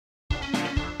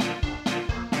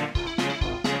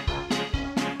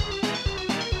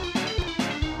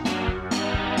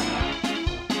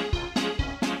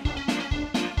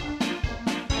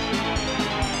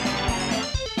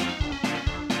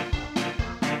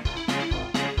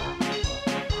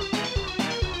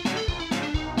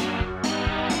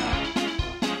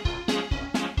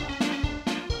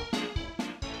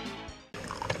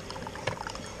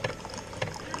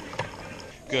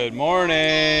Good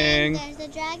morning. There's a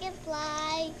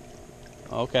dragonfly.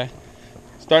 Okay.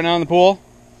 Starting out in the pool?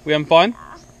 We having fun?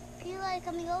 People are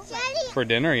coming over. For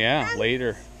dinner, yeah,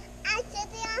 later. I'm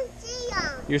sitting on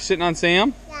Sam. You're sitting on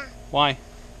Sam? Yeah. Why?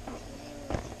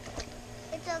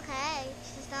 It's okay.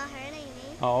 She's not hurting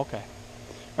me. Oh, okay.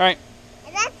 All right.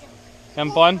 And that's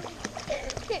Having fun? Do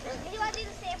you want to do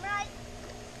the Sam ride?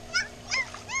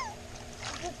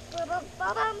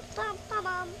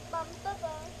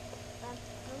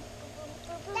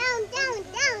 Down, down,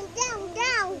 down, down,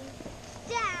 down,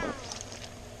 down.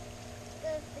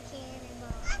 Goes the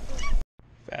cannonball.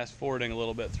 Fast forwarding a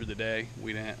little bit through the day.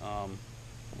 We didn't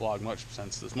vlog much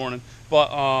since this morning, but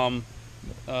I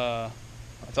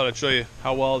thought I'd show you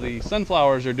how well the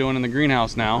sunflowers are doing in the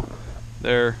greenhouse now.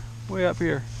 They're way up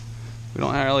here. We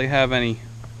don't really have any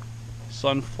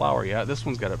sunflower yet. This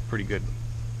one's got a pretty good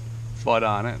bud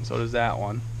on it, and so does that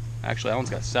one. Actually, that one's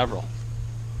got several.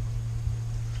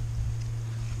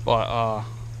 But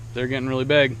they're getting really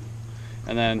big.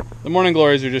 And then the morning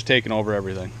glories are just taking over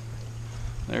everything.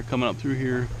 They're coming up through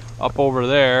here, up over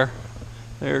there.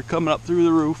 They're coming up through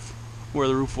the roof, where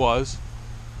the roof was.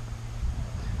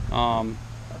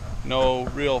 No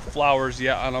real flowers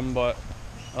yet on them, but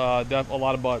a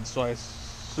lot of buds. So I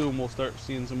assume we'll start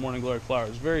seeing some morning glory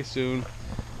flowers very soon.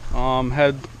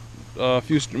 Had a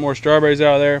few more strawberries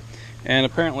out of there, and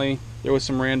apparently there was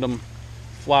some random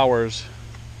flowers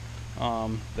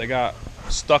that got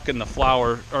stuck in the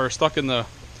flower, or stuck in the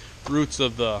roots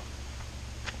of the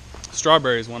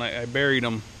strawberries when I buried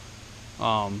them,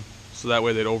 so that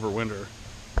way they'd overwinter.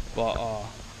 But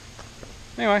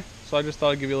anyway, so I just thought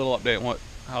I'd give you a little update on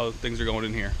how things are going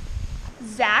in here.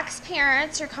 Zach's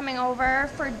parents are coming over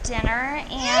for dinner,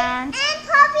 and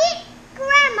Poppy,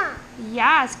 Grandma.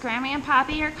 yes, Grammy and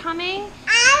Poppy are coming,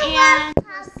 I and want we're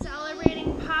Poppy.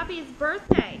 celebrating Poppy's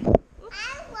birthday. I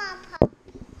want Poppy.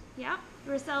 Yep,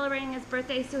 we're celebrating his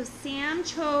birthday, so Sam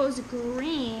chose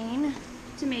green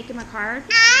to make him a card.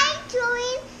 I'm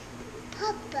doing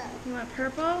purple. You want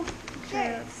purple?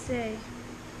 Okay, let's see.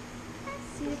 Let's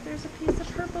see if there's a piece of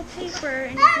purple paper,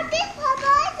 and Oh, this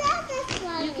purple is not this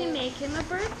one. you can make him a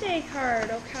birthday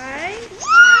card, okay? Yeah.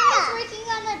 I was working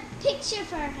on a picture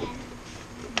for him.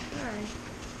 Good.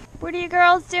 What are you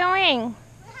girls doing?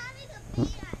 We're having a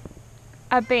band.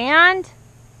 A band?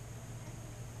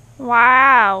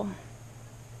 Wow.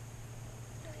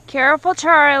 Careful,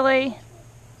 Charlie.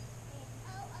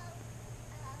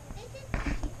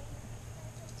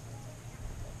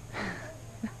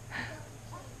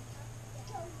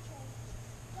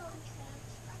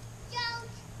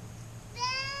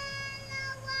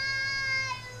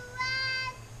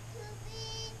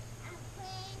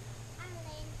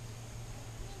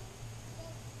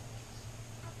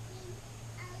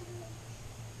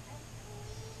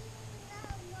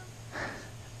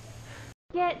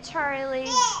 Get Charlie.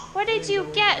 What did you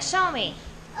get? Show me.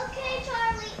 Okay,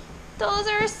 Charlie. Those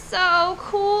are so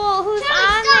cool. Who's Charlie,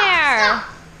 on stop, there? Stop.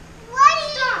 What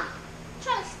are you?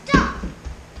 Charlie, stop.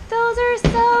 Those are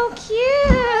so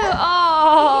cute.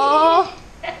 Oh.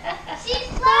 She's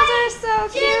Those are so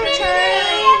cute,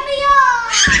 Charlie.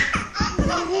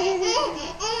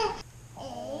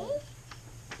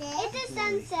 It's a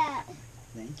sunset.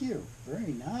 Thank you.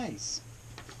 Very nice.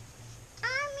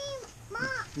 Mom,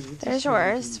 There's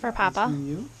yours for Papa. From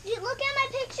you? you look at my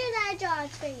picture that I draw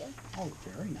for you. Oh,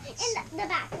 very nice. In the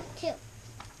back, too.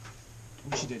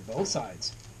 Oh, she did both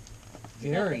sides.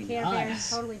 Very the nice.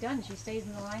 Totally done. She stays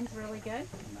in the lines really good.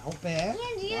 Not bad.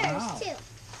 And yours, Wow. too.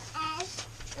 I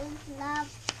love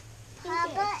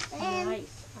Papa and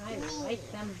Nice. I like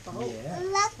them both. Yeah.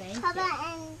 love Thank Papa you.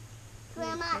 and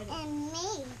Grandma Pretty. and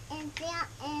me and Dad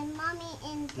and Mommy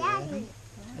and Daddy. Daddy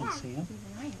And Sam.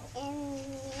 Nice. and me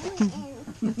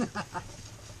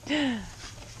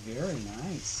Very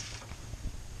nice.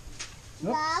 and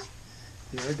Oops. love,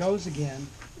 There it goes again.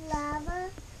 love,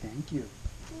 Thank you.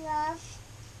 love.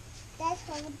 Let's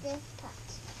hold this part.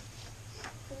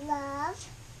 Love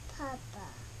Papa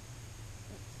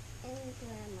and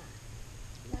Grandma.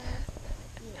 Love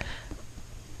you.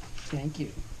 Thank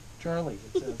you. Charlie,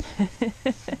 it says.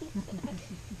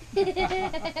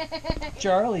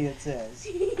 Charlie, it says.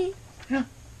 You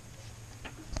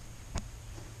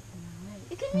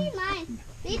can read mine.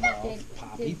 Read the. Love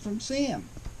Poppy from Sam.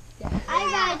 I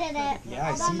wrote it. Yeah, I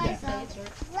all by see that.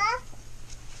 myself. Love.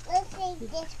 Let's say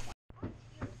this.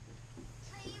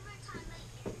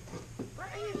 What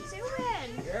are you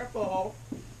doing? Careful.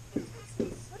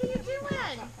 What are you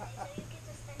doing?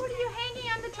 What are you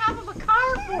hanging on the top of a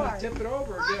car for? Tip it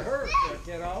over, get hurt,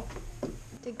 kiddo.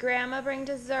 Did Grandma bring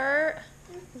dessert?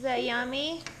 Is that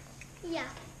yummy? Yeah.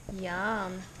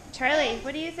 Yum. Charlie,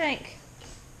 what do you think?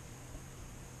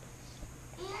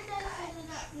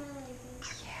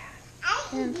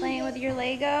 And playing with your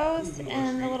Legos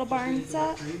and the little barn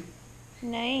set.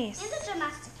 Nice. And the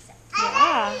gymnastics set.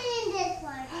 Yeah. And this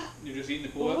one. You're just eating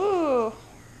the cool. Ooh.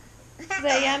 Is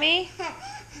that yummy?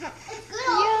 It's good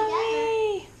all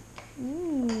Yummy.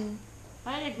 Mmm.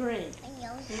 I agree.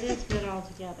 together. It is good all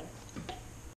together.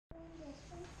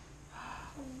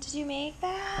 Did you make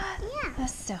that? Yeah.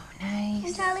 That's so nice.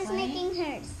 And Charlie's making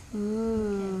hers.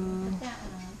 Ooh. That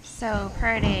one on. So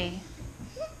pretty.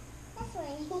 That's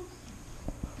right.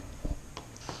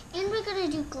 And we're gonna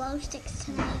do glow sticks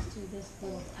tonight. Let's do this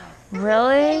little part.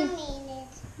 Really?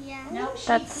 Yeah. No, she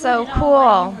That's put so it all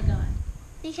while cool. you were gone.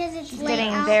 Because it's It's late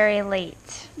getting out. very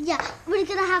late. Yeah, we're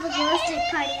gonna have a glow stick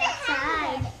party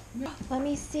outside. Let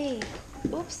me see.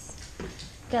 Oops.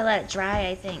 Gotta let it dry,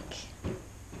 I think.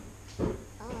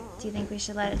 Do you think we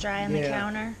should let it dry on the Yeah.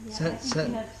 counter?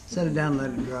 Set it down and let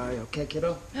it dry, okay,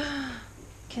 kiddo?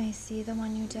 Can I see the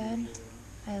one you did?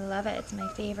 I love it. It's my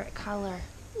favorite color.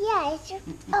 Yeah, it's just.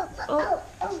 Oh.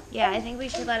 Yeah, I think we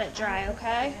should let it dry,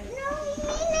 okay? No,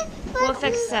 we need We'll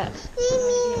fix it. We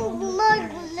need more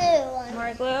glue.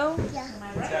 More glue? Yeah.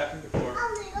 What's happening before?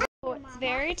 Oh, it's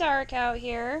very dark out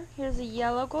here. Here's a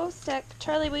yellow glow stick.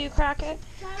 Charlie, will you crack it?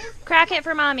 Charlie's Crack it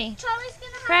for Mommy. gonna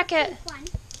have Crack a it. pink one.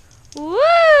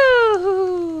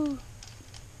 Woo!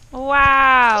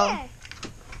 Wow. Here.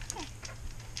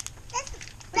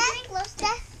 That's glow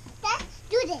stick.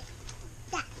 Do this.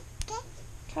 That. Okay.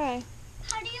 Okay.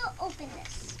 How do you open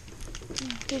this?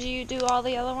 Did you do all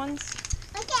the other ones?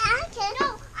 Okay, I can.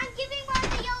 No, I'm giving one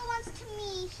of the yellow ones to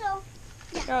me. So.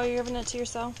 Oh, you're giving it to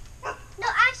yourself? No,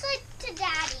 actually to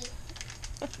Daddy.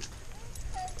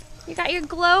 You got your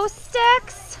glow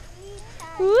sticks?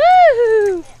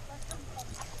 Woo!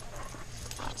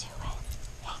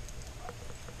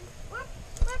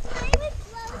 We're playing with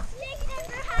glow sticks and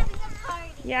we're having a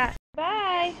party. Yeah.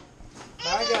 Bye.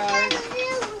 Bye, guys.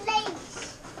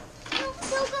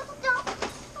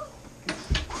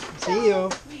 See you.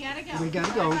 We gotta go. We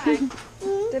gotta go.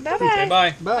 Bye-bye. Okay,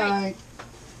 bye. Bye.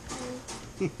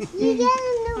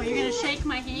 Oh, you're gonna shake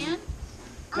my hand?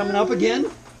 Coming up again?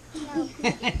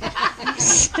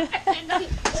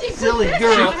 Silly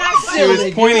girl. She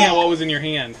was pointing at what was in your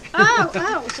hand.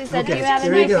 Oh. She said, Okay, do you have a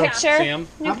there new you go. picture? Sam?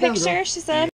 New I'm done, picture, girl. she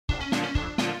said.